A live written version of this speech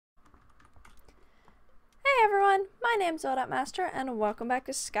everyone, my name's Odotmaster and welcome back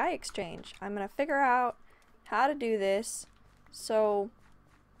to Sky Exchange. I'm gonna figure out how to do this. So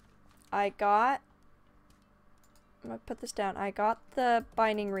I'm gonna put this down. I got the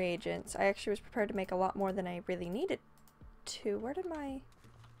binding reagents. I actually was prepared to make a lot more than I really needed to. Where did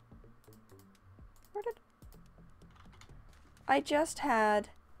I just had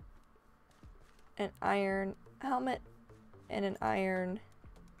an iron helmet and an iron.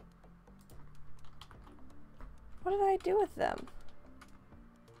 What did I do with them?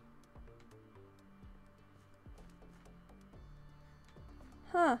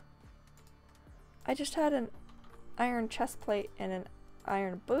 Huh. I just had an iron chest plate and an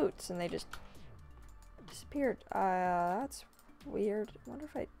iron boots and they just disappeared. That's weird. I wonder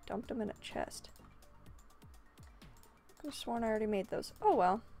if I dumped them in a chest. I could have sworn I already made those. Oh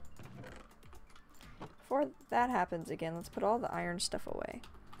well. Before that happens again, let's put all the iron stuff away.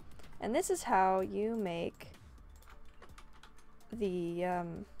 And this is how you make the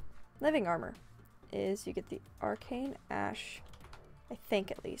living armor. Is you get the arcane ash, I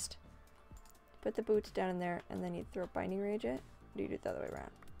think at least. Put the boots down in there and then you throw binding reagent. Do you do it the other way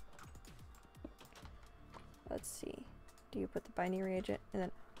around? Let's see. Do you put the binding reagent and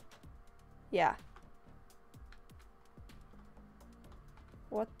then... Yeah.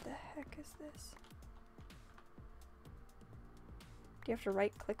 What the heck is this? Do you have to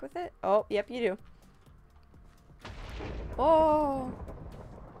right click with it? Oh, yep you do. Oh!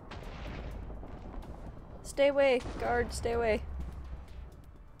 Stay away, guard, stay away.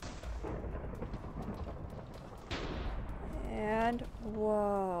 And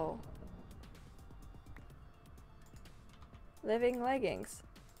whoa. Living leggings.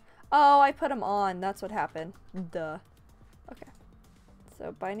 Oh, I put them on. That's what happened. Duh. Okay.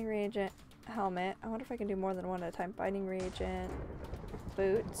 So binding reagent, helmet. I wonder if I can do more than one at a time. Binding reagent,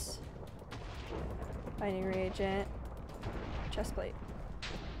 boots, binding reagent, chest plate.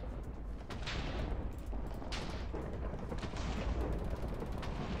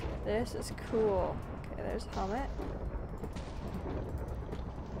 This is cool. Okay, there's helmet.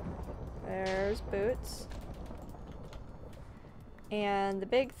 There's boots. And the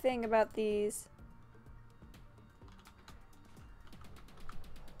big thing about these,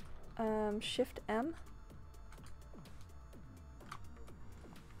 Shift M.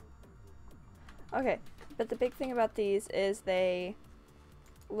 Okay, but the big thing about these is they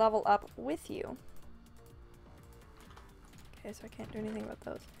level up with you. Okay, so I can't do anything about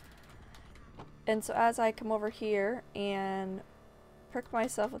those. And so as I come over here and prick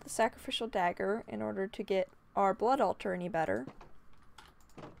myself with a sacrificial dagger in order to get our blood altar any better,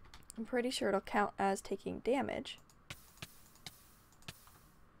 I'm pretty sure it'll count as taking damage.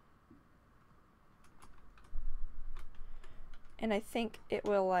 And I think it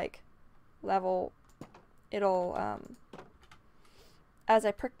will like level, it'll as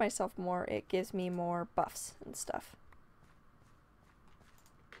I prick myself more, it gives me more buffs and stuff.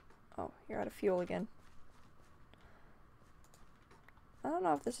 Oh, you're out of fuel again. I don't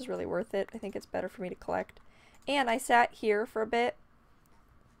know if this is really worth it. I think it's better for me to collect. And I sat here for a bit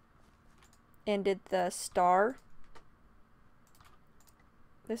and did the star.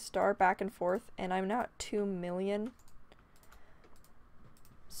 This star back and forth, and I'm now at 2 million.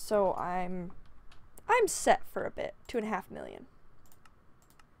 So I'm set for a bit. 2.5 million.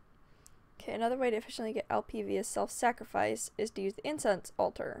 Okay, another way to efficiently get LP via self-sacrifice is to use the incense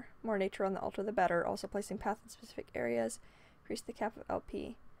altar. More nature on the altar the better. Also placing path in specific areas. Increase the cap of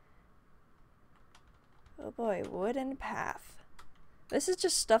LP. Oh boy, wooden path. This is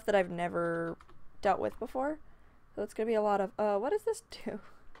just stuff that I've never dealt with before. So it's gonna be a lot of, what does this do?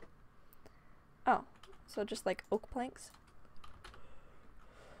 Oh, so just like oak planks.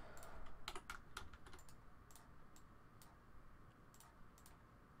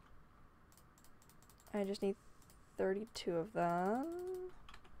 I just need 32 of them.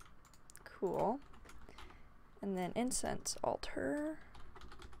 Cool. And then incense altar.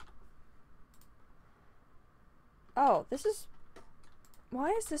 Oh, this is...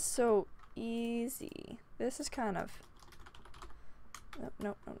 Why is this so easy? This is kind of...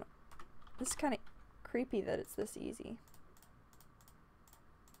 No. This is kind of creepy that it's this easy.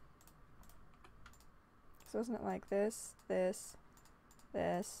 So isn't it like this, this,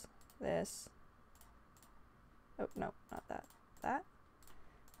 this, this? Oh, no, not that. That?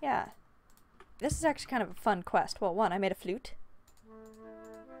 Yeah. This is actually kind of a fun quest. Well, one, I made a flute.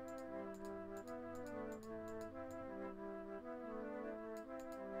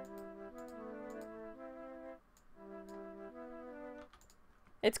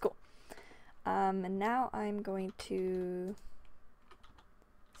 It's cool. And now I'm going to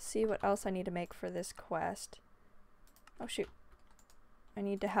see what else I need to make for this quest. Oh shoot. I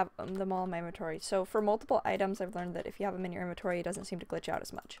need to have them all in my inventory. So for multiple items, I've learned that if you have them in your inventory, it doesn't seem to glitch out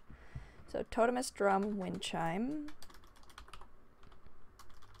as much. So Totemist Drum, Wind Chime.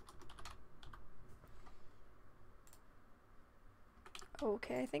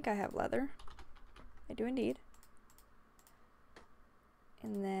 Okay, I think I have leather. I do indeed.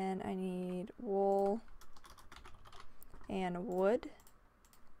 And then I need wool and wood.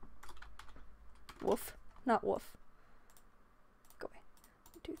 Woof, not woof. Go away.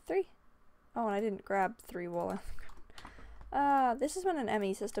 1, 2, 3. Oh, and I didn't grab 3 wool. This is when an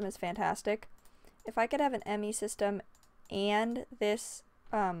ME system is fantastic. If I could have an ME system and this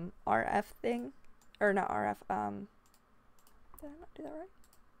RF thing, or not RF, did I not do that right?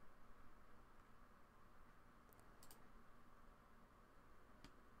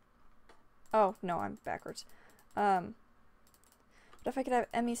 Oh, no, I'm backwards. But if I could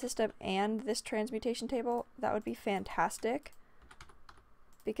have ME system and this transmutation table, that would be fantastic.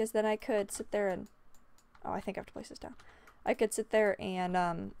 Because then I could sit there and... Oh, I think I have to place this down. I could sit there and,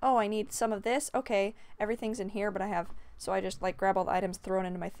 oh, I need some of this. Okay, everything's in here, but I have... So I just, like, grab all the items, throw it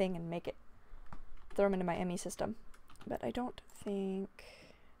into my thing, and make it... Throw them into my ME system. But I don't think...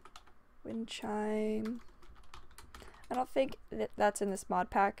 Wind Chime... I don't think that that's in this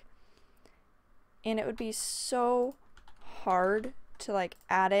mod pack. And it would be so hard to, like,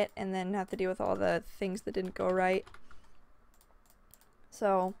 add it and then have to deal with all the things that didn't go right.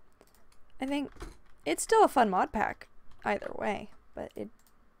 So, I think it's still a fun mod pack either way, but it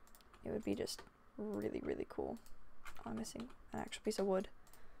would be just really, really cool. Oh, I'm missing an actual piece of wood.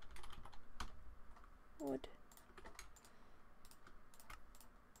 Wood.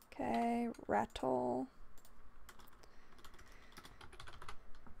 Okay, rattle.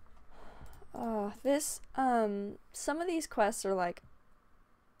 Oh, this, some of these quests are like,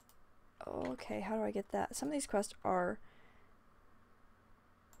 oh, okay, how do I get that? Some of these quests are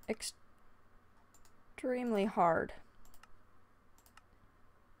extremely hard.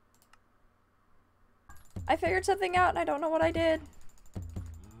 I figured something out and I don't know what I did.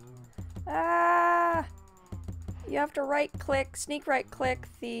 Ah! You have to right click, sneak right click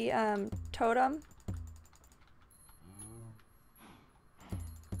the, totem.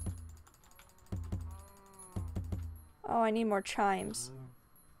 Oh, I need more chimes.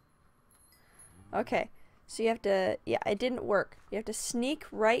 Okay, so you have to, yeah, it didn't work. You have to sneak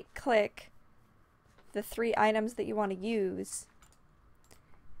right click the 3 items that you want to use.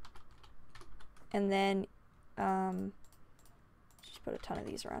 And then, just put a ton of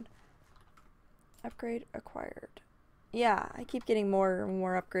these around. Upgrade acquired. Yeah, I keep getting more and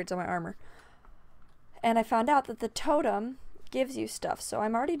more upgrades on my armor. And I found out that the totem gives you stuff. So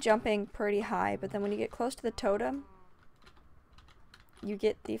I'm already jumping pretty high, but then when you get close to the totem, you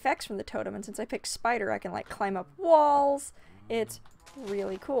get the effects from the totem, and since I picked spider, I can like climb up walls. It's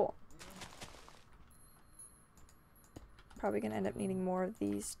really cool. Probably gonna end up needing more of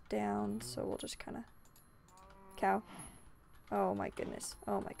these down, so we'll just kind of... Cow. Oh my goodness.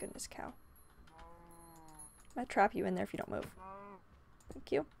 Oh my goodness, cow. I'm gonna trap you in there if you don't move.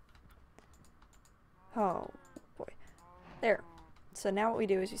 Thank you. Oh boy. There. So now what we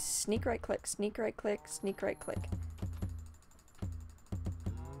do is we sneak right click, sneak right click, sneak right click.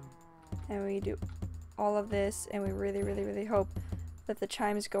 And we do all of this, and we really, really, really hope that the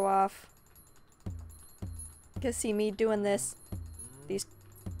chimes go off. Because see, me doing this, these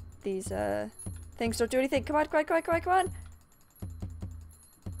things don't do anything. Come on, come on, come on, come on, come on!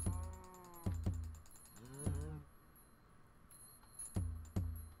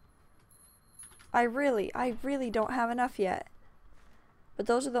 I really don't have enough yet. But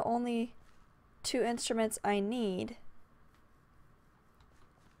those are the only 2 instruments I need.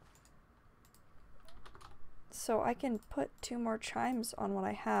 So I can put 2 more chimes on what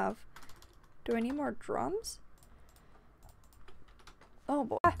I have. Do I need more drums? Oh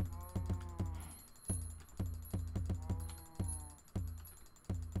boy. Ah.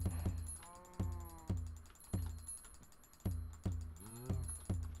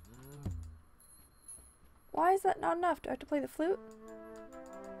 Why is that not enough? Do I have to play the flute?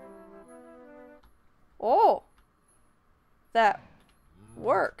 Oh! That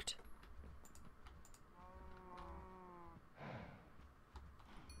worked.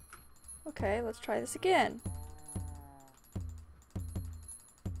 Okay, let's try this again.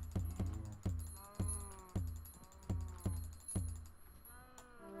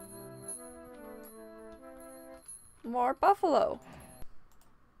 More buffalo.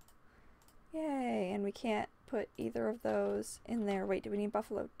 Yay, and we can't put either of those in there. Wait, do we need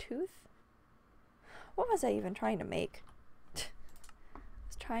buffalo tooth? What was I even trying to make? I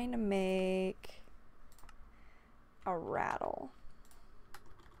was trying to make a a rattle.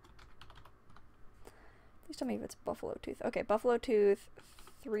 Please tell me if it's buffalo tooth. Okay, buffalo tooth,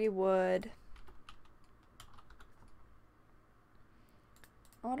 3 wood.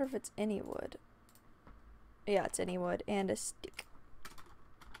 I wonder if it's any wood. Yeah, it's any wood and a stick.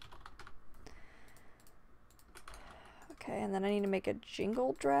 Okay, and then I need to make a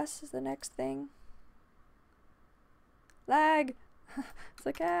jingle dress is the next thing. Lag! It's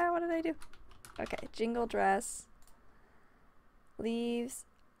like, what did I do? Okay, jingle dress. Leaves.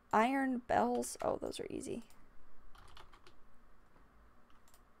 Iron bells. Oh, those are easy.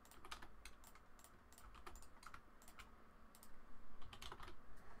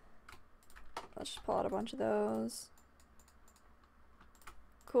 Let's just pull out a bunch of those.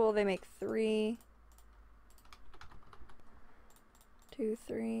 Cool, they make 3. 2,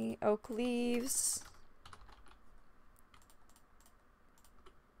 3. Oak leaves.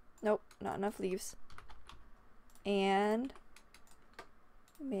 Nope, not enough leaves. And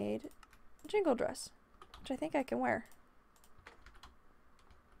made a jingle dress, which I think I can wear.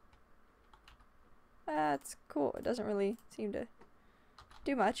 That's cool. It doesn't really seem to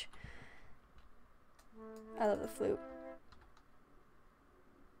do much. I love the flute.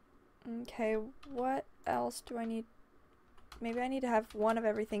 Okay, what else do I need? Maybe I need to have one of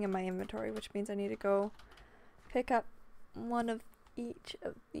everything in my inventory, which means I need to go pick up one of each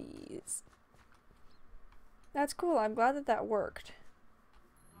of these. That's cool. I'm glad that that worked.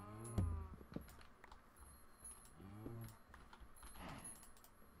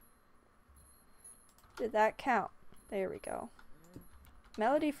 Did that count? There we go.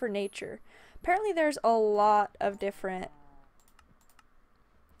 Melody for nature. Apparently there's a lot of different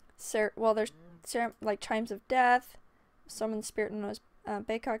there's like chimes of death, summon spirit known as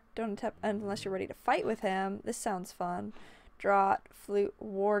Baycock, don't attempt unless you're ready to fight with him. This sounds fun. Draught, flute,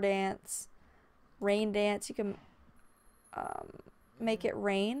 war dance, rain dance. You can make it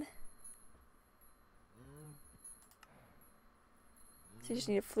rain. So you just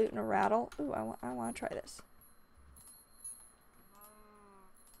need a flute and a rattle. Ooh, I want to try this.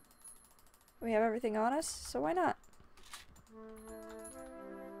 We have everything on us, so why not?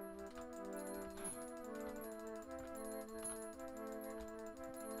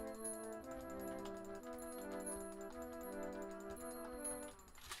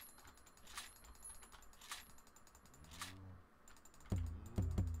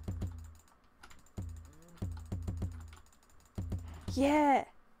 Yeah!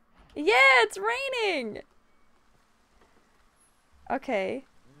 Yeah, it's raining! Okay.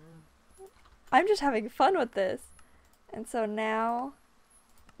 I'm just having fun with this. And so now,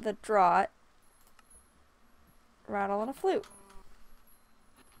 the draught, rattle, and a flute.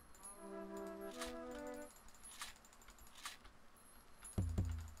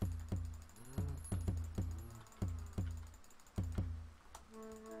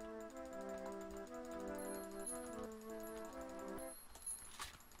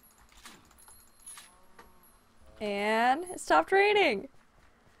 And it stopped raining.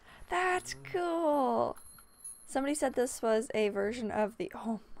 That's cool. Somebody said this was a version of the,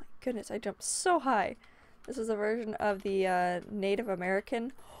 oh my goodness, I jumped so high. This was a version of the Native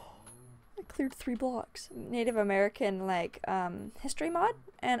American, I cleared 3 blocks, Native American like history mod,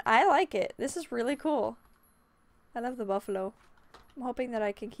 and I like it. This is really cool. I love the buffalo. I'm hoping that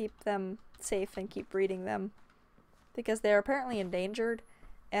I can keep them safe and keep breeding them because they're apparently endangered.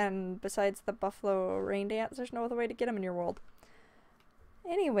 And besides the buffalo rain dance, there's no other way to get them in your world.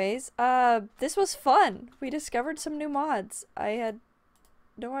 Anyways, this was fun. We discovered some new mods. I had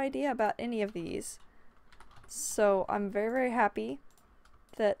no idea about any of these. So I'm very, very happy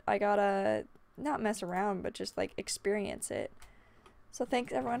that I got to not mess around, but just like experience it. So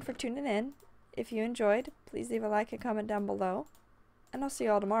thanks everyone for tuning in. If you enjoyed, please leave a like and comment down below. And I'll see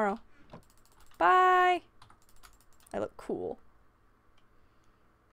you all tomorrow. Bye! I look cool.